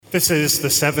This is the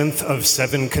seventh of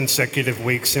 7 consecutive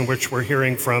weeks in which we're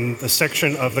hearing from the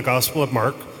section of the Gospel of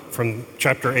Mark, from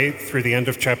chapter 8 through the end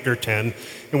of chapter 10,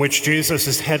 in which Jesus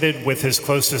is headed with his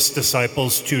closest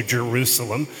disciples to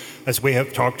Jerusalem. As we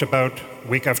have talked about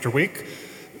week after week,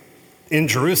 in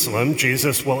Jerusalem,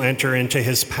 Jesus will enter into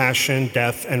his passion,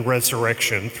 death, and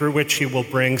resurrection, through which he will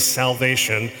bring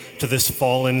salvation to this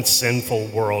fallen, sinful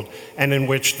world, and in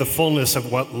which the fullness of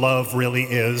what love really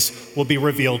is will be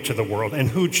revealed to the world, and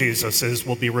who Jesus is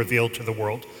will be revealed to the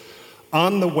world.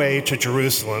 On the way to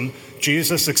Jerusalem,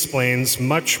 Jesus explains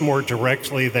much more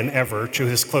directly than ever to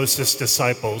his closest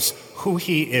disciples who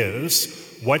he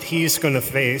is, what he's going to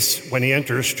face when he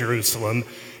enters Jerusalem,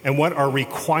 and what are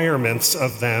requirements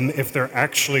of them if they're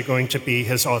actually going to be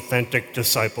his authentic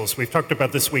disciples. We've talked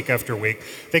about this week after week.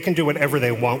 They can do whatever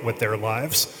they want with their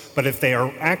lives, but if they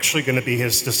are actually going to be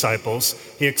his disciples,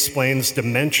 he explains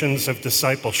dimensions of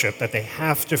discipleship that they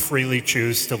have to freely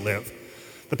choose to live.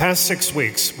 The past 6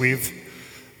 weeks, we've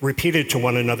repeated to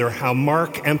one another how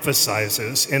Mark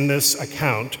emphasizes in this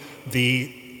account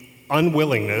the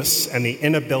unwillingness and the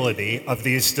inability of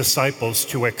these disciples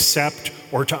to accept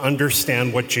or to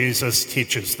understand what Jesus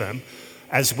teaches them.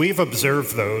 As we've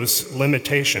observed those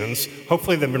limitations,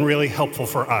 hopefully they've been really helpful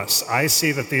for us. I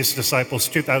see that these disciples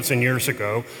 2,000 years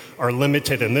ago are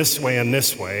limited in this way and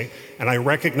this way, and I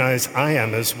recognize I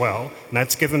am as well, and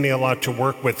that's given me a lot to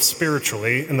work with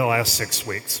spiritually in the last 6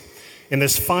 weeks. In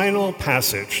this final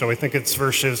passage, so I think it's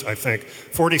verses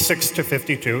 46 to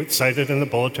 52, it's cited in the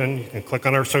bulletin. You can click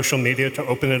on our social media to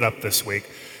open it up this week.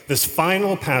 This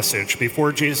final passage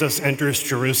before Jesus enters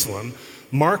Jerusalem,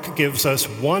 Mark gives us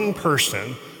one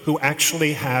person who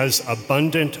actually has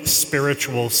abundant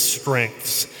spiritual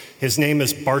strengths. His name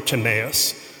is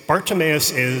Bartimaeus.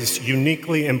 Bartimaeus is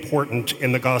uniquely important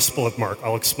in the Gospel of Mark.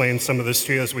 I'll explain some of this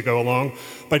to you as we go along.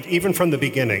 But even from the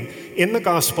beginning, in the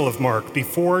Gospel of Mark,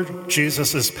 before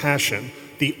Jesus' passion,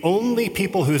 the only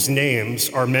people whose names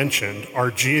are mentioned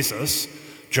are Jesus,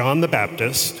 John the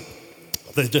Baptist,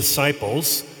 the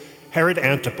disciples, Herod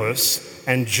Antipas,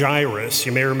 and Jairus.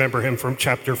 You may remember him from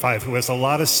chapter 5, who has a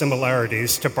lot of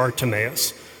similarities to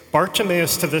Bartimaeus.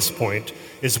 Bartimaeus, to this point,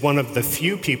 is one of the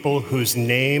few people whose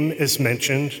name is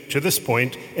mentioned to this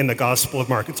point in the Gospel of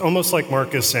Mark. It's almost like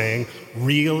Mark is saying,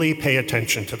 really pay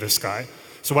attention to this guy.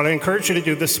 So what I encourage you to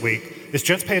do this week is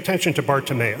just pay attention to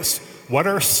Bartimaeus. What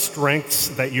are strengths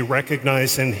that you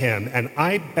recognize in him? And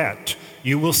I bet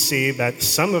you will see that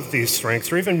some of these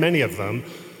strengths, or even many of them,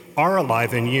 are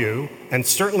alive in you, and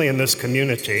certainly in this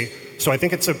community. So I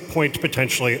think it's a point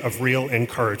potentially of real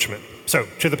encouragement. So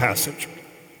to the passage.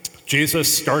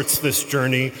 Jesus starts this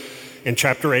journey in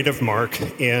chapter 8 of Mark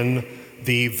in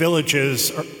the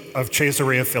villages of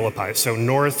Caesarea Philippi, so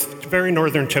very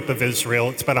northern tip of Israel.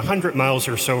 It's about 100 miles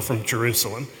or so from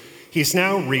Jerusalem. He's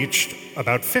now reached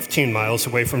about 15 miles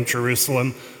away from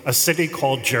Jerusalem, a city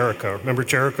called Jericho. Remember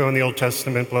Jericho in the Old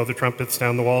Testament, blow the trumpets,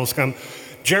 down the walls come?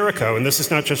 Jericho, and this is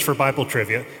not just for Bible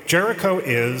trivia, Jericho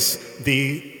is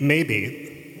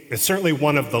it's certainly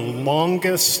one of the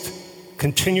longest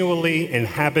continually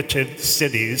inhabited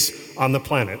cities on the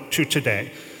planet to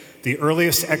today. The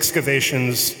earliest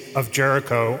excavations of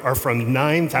Jericho are from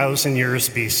 9,000 years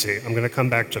BC. I'm going to come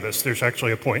back to this. There's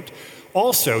actually a point.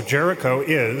 Also, Jericho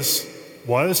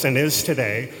was and is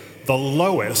today the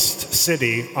lowest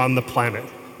city on the planet.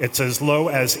 It's as low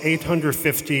as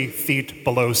 850 feet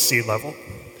below sea level.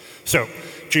 So,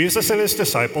 Jesus and his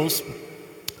disciples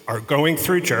are going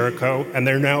through Jericho, and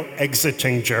they're now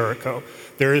exiting Jericho.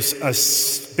 There's a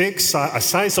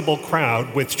sizable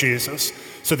crowd with Jesus.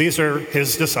 So these are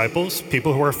his disciples,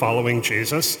 people who are following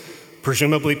Jesus,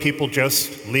 presumably people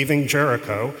just leaving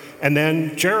Jericho. And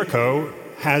then Jericho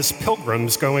has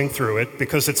pilgrims going through it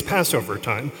because it's Passover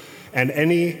time. And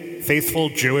any faithful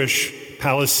Jewish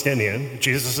Palestinian,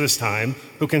 Jesus' time,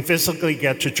 who can physically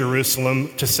get to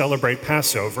Jerusalem to celebrate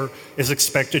Passover is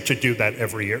expected to do that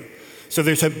every year. So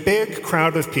there's a big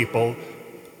crowd of people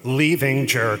leaving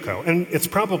Jericho. And it's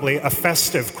probably a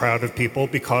festive crowd of people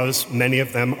because many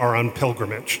of them are on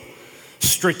pilgrimage.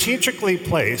 Strategically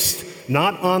placed,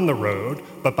 not on the road,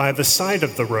 but by the side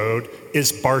of the road,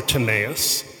 is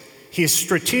Bartimaeus. He's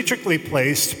strategically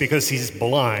placed because he's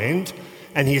blind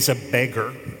and he's a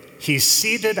beggar. He's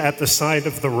seated at the side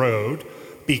of the road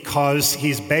because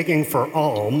he's begging for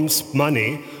alms,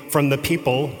 money, from the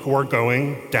people who are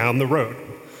going down the road.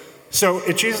 So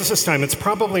at Jesus' time, it's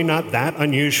probably not that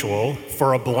unusual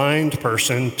for a blind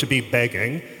person to be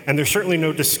begging, and there's certainly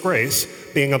no disgrace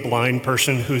being a blind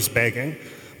person who's begging.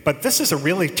 But this is a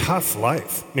really tough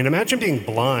life. I mean, imagine being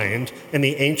blind in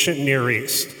the ancient Near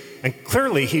East. And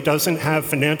clearly, he doesn't have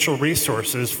financial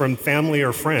resources from family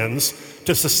or friends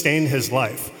to sustain his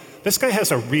life. This guy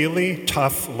has a really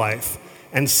tough life.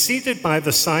 And seated by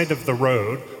the side of the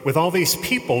road, with all these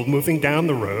people moving down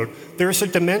the road, there's a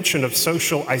dimension of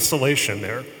social isolation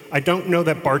there. I don't know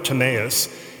that Bartimaeus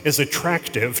is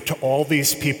attractive to all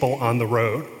these people on the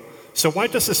road. So why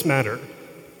does this matter?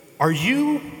 Are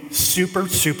you super,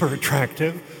 super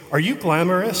attractive? Are you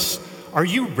glamorous? Are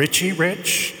you Richie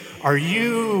Rich? Are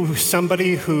you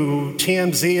somebody who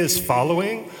TMZ is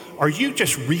following? Are you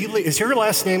just really, is your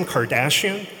last name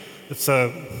Kardashian?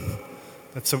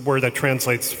 That's a word that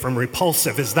translates from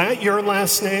repulsive. Is that your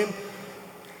last name?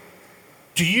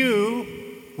 Do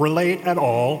you relate at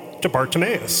all to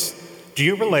Bartimaeus? Do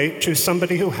you relate to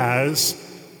somebody who has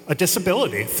a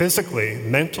disability, physically,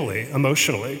 mentally,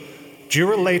 emotionally? Do you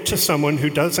relate to someone who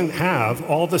doesn't have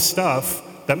all the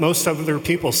stuff that most other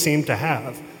people seem to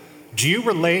have? Do you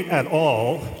relate at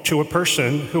all to a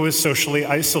person who is socially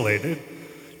isolated?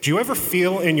 Do you ever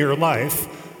feel in your life,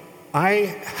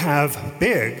 I have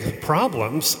big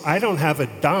problems, I don't have a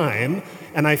dime,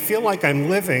 and I feel like I'm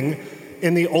living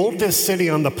in the oldest city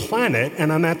on the planet,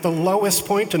 and I'm at the lowest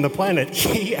point in the planet?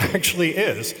 He actually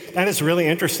is. That is really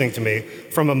interesting to me.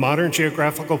 From a modern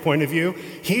geographical point of view,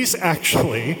 he's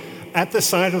actually at the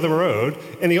side of the road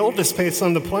in the oldest place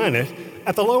on the planet,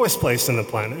 at the lowest place in the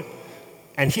planet.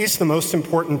 And he's the most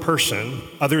important person,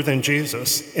 other than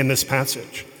Jesus, in this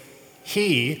passage.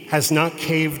 He has not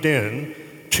caved in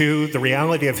to the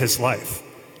reality of his life.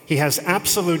 He has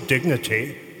absolute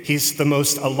dignity. He's the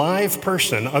most alive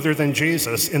person, other than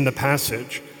Jesus, in the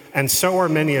passage, and so are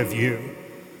many of you.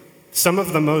 Some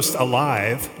of the most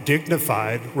alive,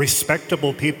 dignified,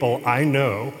 respectable people I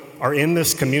know are in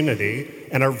this community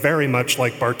and are very much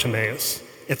like Bartimaeus.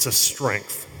 It's a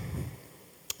strength.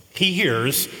 He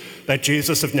hears that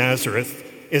Jesus of Nazareth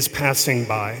is passing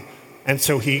by, and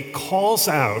so he cries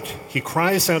out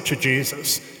to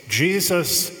Jesus,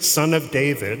 Jesus, Son of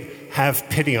David, have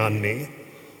pity on me.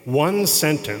 One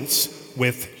sentence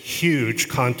with huge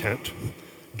content.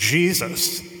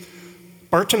 Jesus.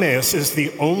 Bartimaeus is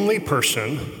the only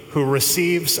person who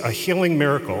receives a healing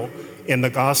miracle in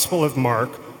the Gospel of Mark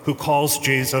who calls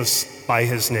Jesus by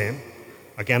his name.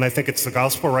 Again, I think it's the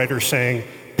Gospel writer saying,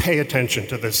 pay attention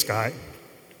to this guy.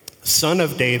 Son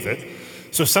of David.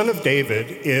 So Son of David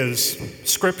is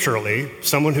scripturally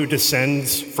someone who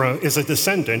is a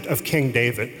descendant of King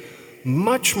David.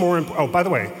 Much more, by the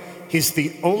way, he's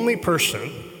the only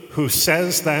person who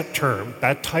says that term,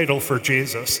 that title for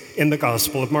Jesus in the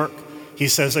Gospel of Mark. He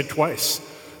says it twice.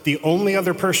 The only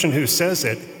other person who says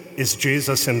it is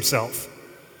Jesus himself.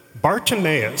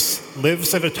 Bartimaeus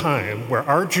lives at a time where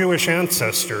our Jewish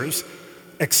ancestors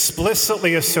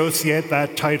explicitly associate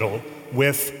that title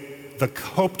with the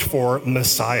hoped-for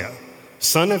Messiah.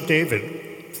 Son of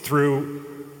David, through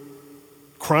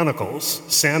Chronicles,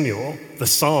 Samuel, the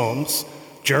Psalms,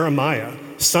 Jeremiah.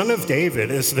 Son of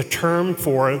David is the term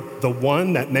for the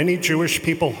one that many Jewish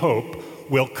people hope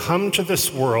will come to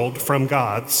this world from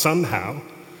God somehow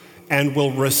and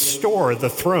will restore the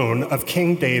throne of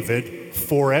King David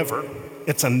forever.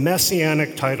 It's a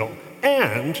messianic title.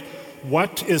 And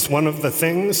what is one of the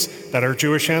things that our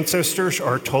Jewish ancestors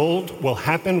are told will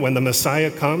happen when the Messiah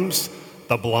comes?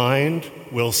 The blind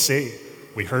will see.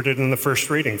 We heard it in the first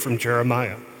reading from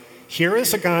Jeremiah. Here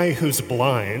is a guy who's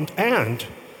blind and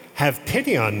have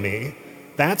pity on me.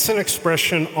 That's an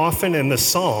expression often in the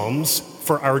Psalms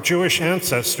for our Jewish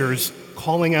ancestors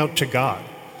calling out to God.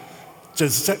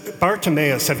 Does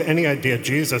Bartimaeus have any idea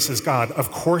Jesus is God?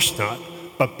 Of course not.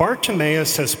 But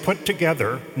Bartimaeus has put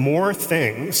together more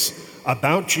things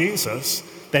about Jesus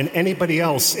than anybody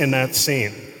else in that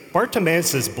scene.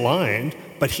 Bartimaeus is blind,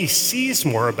 but he sees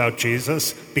more about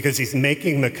Jesus because he's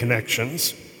making the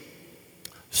connections.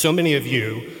 So many of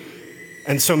you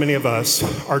and so many of us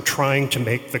are trying to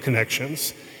make the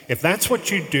connections. If that's what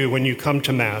you do when you come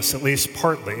to Mass, at least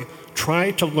partly,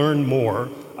 try to learn more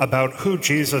about who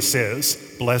Jesus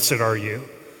is. Blessed are you.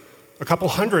 A couple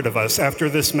hundred of us after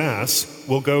this Mass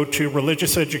will go to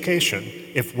religious education.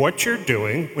 If what you're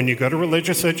doing when you go to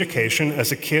religious education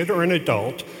as a kid or an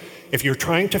adult, if you're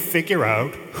trying to figure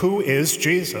out who is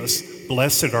Jesus,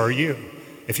 blessed are you.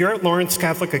 If you're at Lawrence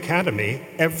Catholic Academy,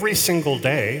 every single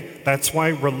day, that's why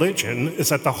religion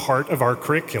is at the heart of our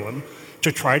curriculum,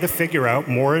 to try to figure out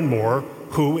more and more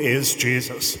who is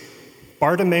Jesus.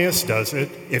 Bartimaeus does it.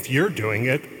 If you're doing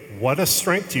it, what a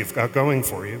strength you've got going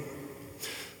for you.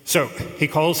 So he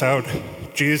calls out,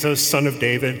 Jesus, Son of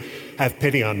David, have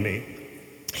pity on me.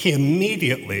 He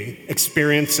immediately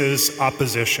experiences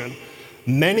opposition.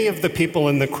 Many of the people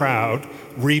in the crowd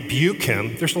rebuke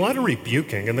him. There's a lot of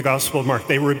rebuking in the Gospel of Mark.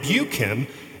 They rebuke him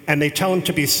and they tell him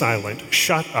to be silent.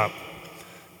 Shut up.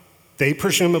 They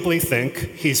presumably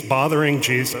think he's bothering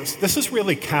Jesus. This is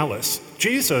really callous.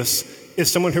 Jesus is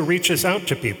someone who reaches out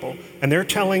to people, and they're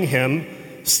telling him,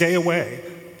 stay away.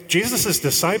 Jesus'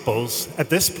 disciples at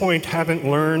this point haven't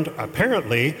learned,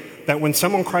 apparently, that when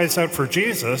someone cries out for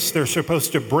Jesus, they're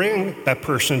supposed to bring that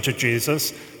person to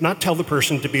Jesus, not tell the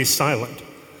person to be silent.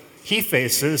 He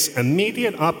faces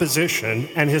immediate opposition,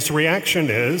 and his reaction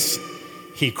is,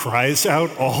 he cries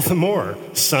out all the more,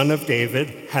 Son of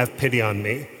David, have pity on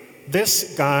me.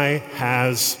 This guy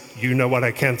has, you know what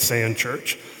I can't say in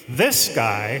church. This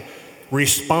guy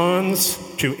responds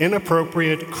to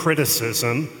inappropriate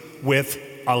criticism with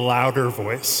a louder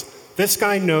voice. This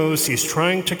guy knows he's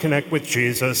trying to connect with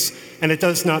Jesus, and it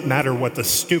does not matter what the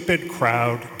stupid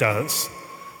crowd does.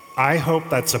 I hope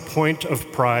that's a point of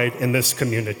pride in this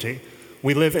community.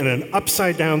 We live in an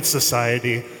upside-down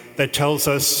society that tells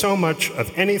us so much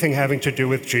of anything having to do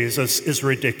with Jesus is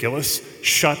ridiculous.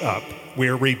 Shut up.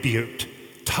 We're rebuked.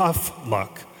 Tough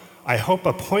luck. I hope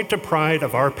a point of pride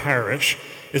of our parish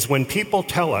is when people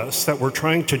tell us that we're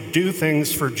trying to do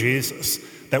things for Jesus,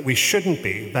 that we shouldn't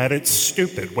be, that it's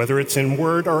stupid, whether it's in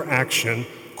word or action,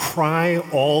 cry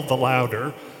all the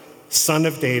louder, Son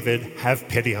of David, have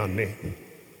pity on me.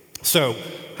 So,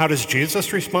 how does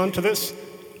Jesus respond to this?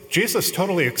 Jesus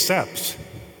totally accepts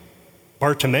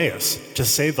Bartimaeus, to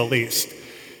say the least.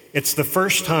 It's the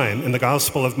first time in the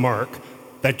Gospel of Mark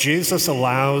that Jesus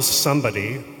allows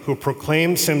somebody who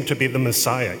proclaims him to be the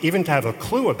Messiah, even to have a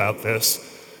clue about this,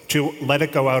 to let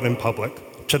it go out in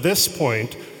public. To this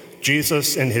point,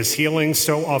 Jesus in his healing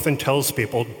so often tells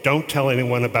people, don't tell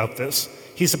anyone about this.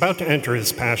 He's about to enter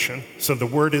his passion, so the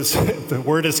word is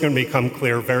going to become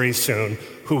clear very soon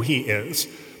who he is.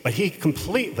 But he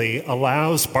completely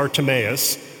allows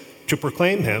Bartimaeus to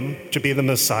proclaim him to be the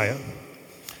Messiah.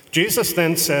 Jesus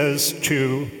then says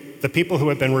to the people who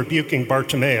have been rebuking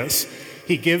Bartimaeus,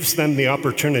 he gives them the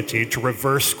opportunity to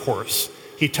reverse course.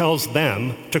 He tells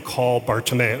them to call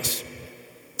Bartimaeus.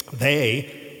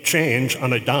 They change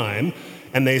on a dime,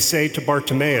 and they say to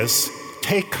Bartimaeus,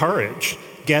 take courage,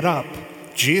 get up.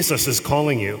 Jesus is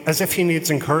calling you, as if he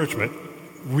needs encouragement.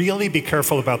 Really be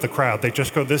careful about the crowd. They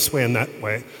just go this way and that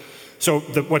way. So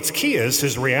what's key is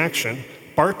his reaction.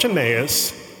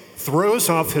 Bartimaeus throws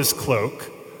off his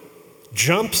cloak,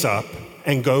 jumps up,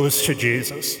 and goes to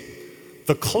Jesus.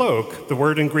 The cloak, the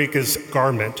word in Greek is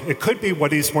garment. It could be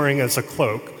what he's wearing as a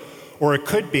cloak, or it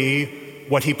could be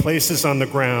what he places on the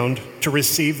ground to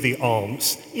receive the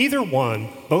alms. Either one,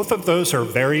 both of those are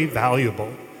very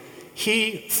valuable.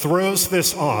 He throws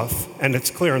this off, and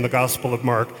it's clear in the Gospel of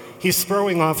Mark, he's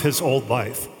throwing off his old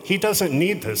life. He doesn't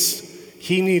need this.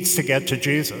 He needs to get to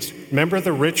Jesus. Remember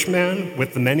the rich man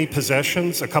with the many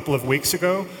possessions a couple of weeks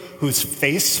ago, whose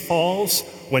face falls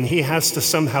when he has to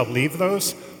somehow leave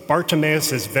those?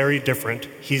 Bartimaeus is very different.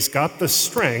 He's got the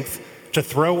strength to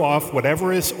throw off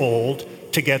whatever is old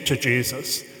to get to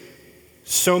Jesus.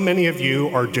 So many of you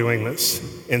are doing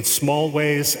this in small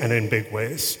ways and in big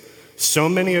ways. So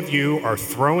many of you are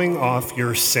throwing off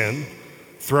your sin,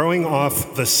 throwing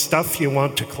off the stuff you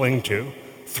want to cling to,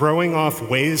 throwing off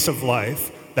ways of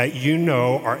life that you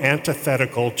know are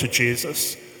antithetical to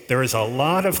Jesus. There is a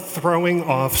lot of throwing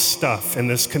off stuff in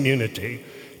this community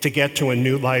to get to a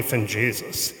new life in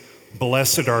Jesus.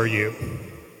 Blessed are you.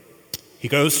 He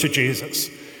goes to Jesus,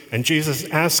 and Jesus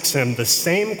asks him the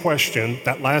same question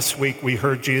that last week we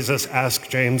heard Jesus ask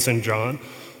James and John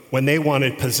when they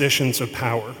wanted positions of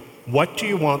power. What do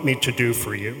you want me to do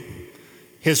for you?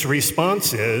 His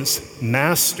response is,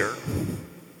 Master.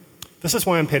 This is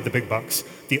why I'm paid the big bucks.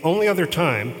 The only other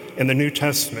time in the New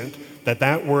Testament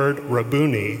that word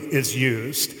Rabboni is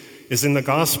used is in the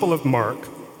Gospel of Mark,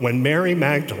 when Mary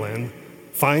Magdalene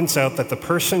finds out that the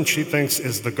person she thinks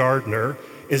is the gardener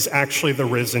is actually the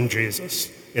risen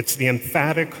Jesus. It's the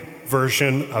emphatic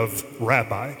version of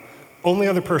rabbi. Only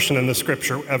other person in the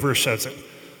scripture ever says it.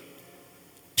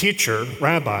 Teacher,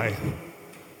 rabbi,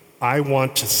 I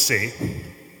want to see.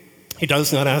 He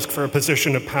does not ask for a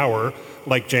position of power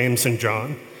like James and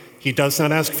John. He does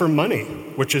not ask for money,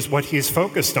 which is what he's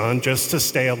focused on just to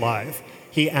stay alive.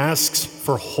 He asks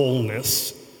for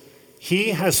wholeness. He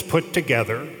has put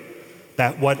together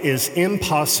that what is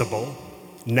impossible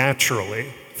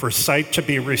naturally for sight to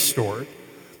be restored,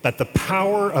 that the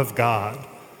power of God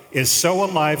is so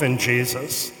alive in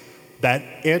Jesus that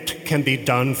it can be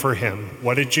done for him.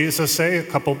 What did Jesus say a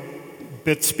couple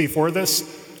bits before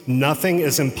this? Nothing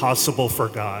is impossible for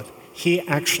God. He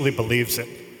actually believes it.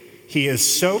 He is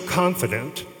so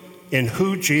confident in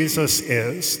who Jesus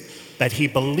is that he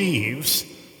believes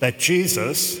that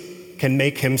Jesus can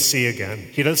make him see again.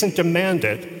 He doesn't demand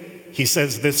it. He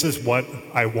says, this is what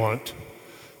I want.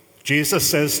 Jesus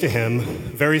says to him,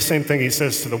 very same thing he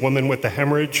says to the woman with the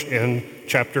hemorrhage in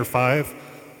chapter 5,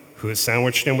 who is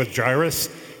sandwiched in with Jairus.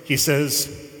 He says,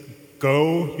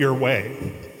 go your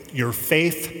way. Your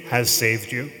faith has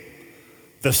saved you.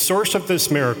 The source of this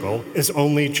miracle is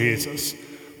only Jesus,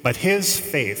 but his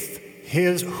faith,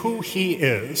 who he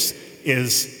is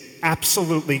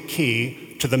absolutely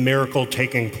key to the miracle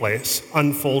taking place,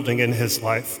 unfolding in his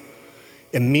life.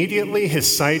 Immediately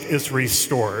his sight is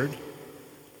restored.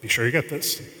 Be sure you get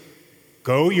this.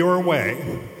 Go your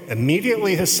way.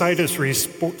 Immediately his sight is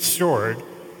restored,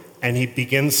 and he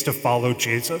begins to follow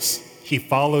Jesus. He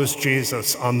follows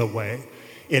Jesus on the way.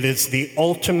 It is the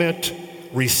ultimate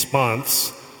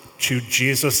response to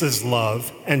Jesus'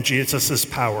 love and Jesus'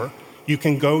 power. You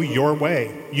can go your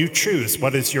way. You choose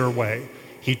what is your way.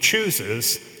 He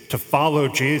chooses to follow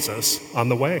Jesus on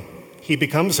the way. He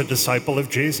becomes a disciple of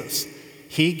Jesus.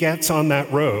 He gets on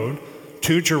that road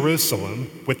to Jerusalem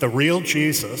with the real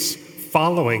Jesus,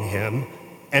 following him,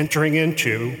 entering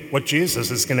into what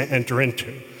Jesus is going to enter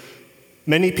into.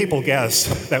 Many people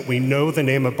guess that we know the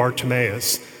name of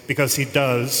Bartimaeus because he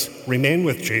does remain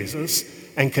with Jesus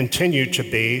and continue to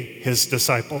be his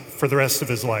disciple for the rest of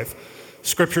his life.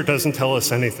 Scripture doesn't tell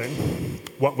us anything.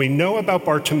 What we know about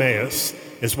Bartimaeus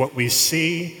is what we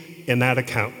see in that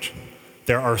account.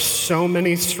 There are so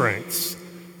many strengths,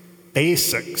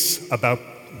 basics about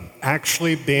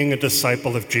actually being a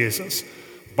disciple of Jesus.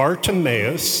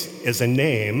 Bartimaeus is a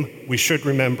name we should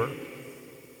remember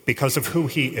because of who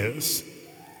he is.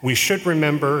 We should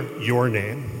remember your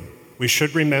name. We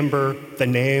should remember the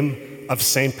name of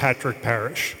St. Patrick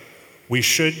Parish. We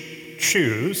should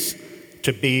choose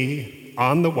to be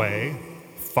on the way,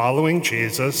 following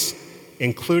Jesus,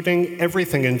 including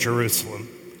everything in Jerusalem.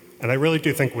 And I really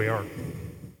do think we are.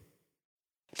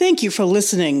 Thank you for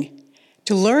listening.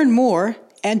 To learn more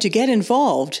and to get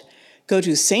involved, go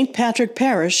to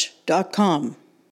stpatrickparish.com.